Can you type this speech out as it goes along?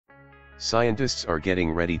Scientists are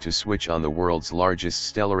getting ready to switch on the world's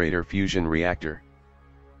largest Stellarator fusion reactor.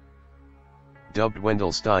 Dubbed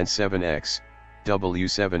Wendelstein 7X,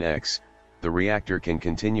 W7X, the reactor can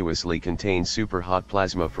continuously contain superhot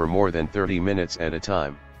plasma for more than 30 minutes at a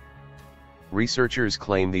time. Researchers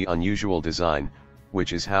claim the unusual design,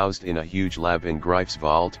 which is housed in a huge lab in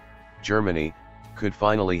Greifswald, Germany, could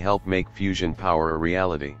finally help make fusion power a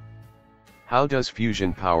reality. How does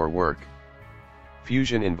fusion power work?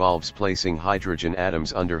 Fusion involves placing hydrogen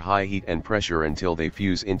atoms under high heat and pressure until they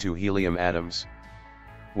fuse into helium atoms.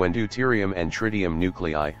 When deuterium and tritium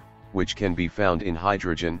nuclei, which can be found in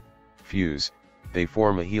hydrogen, fuse, they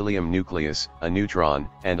form a helium nucleus, a neutron,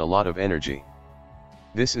 and a lot of energy.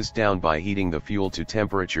 This is done by heating the fuel to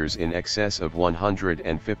temperatures in excess of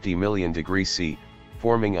 150 million degrees C,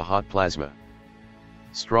 forming a hot plasma.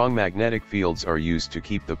 Strong magnetic fields are used to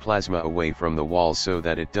keep the plasma away from the wall so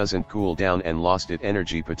that it doesn't cool down and lost its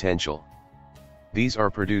energy potential. These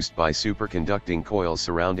are produced by superconducting coils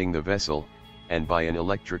surrounding the vessel, and by an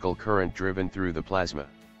electrical current driven through the plasma.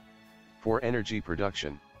 For energy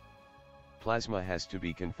production, plasma has to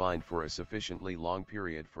be confined for a sufficiently long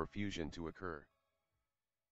period for fusion to occur.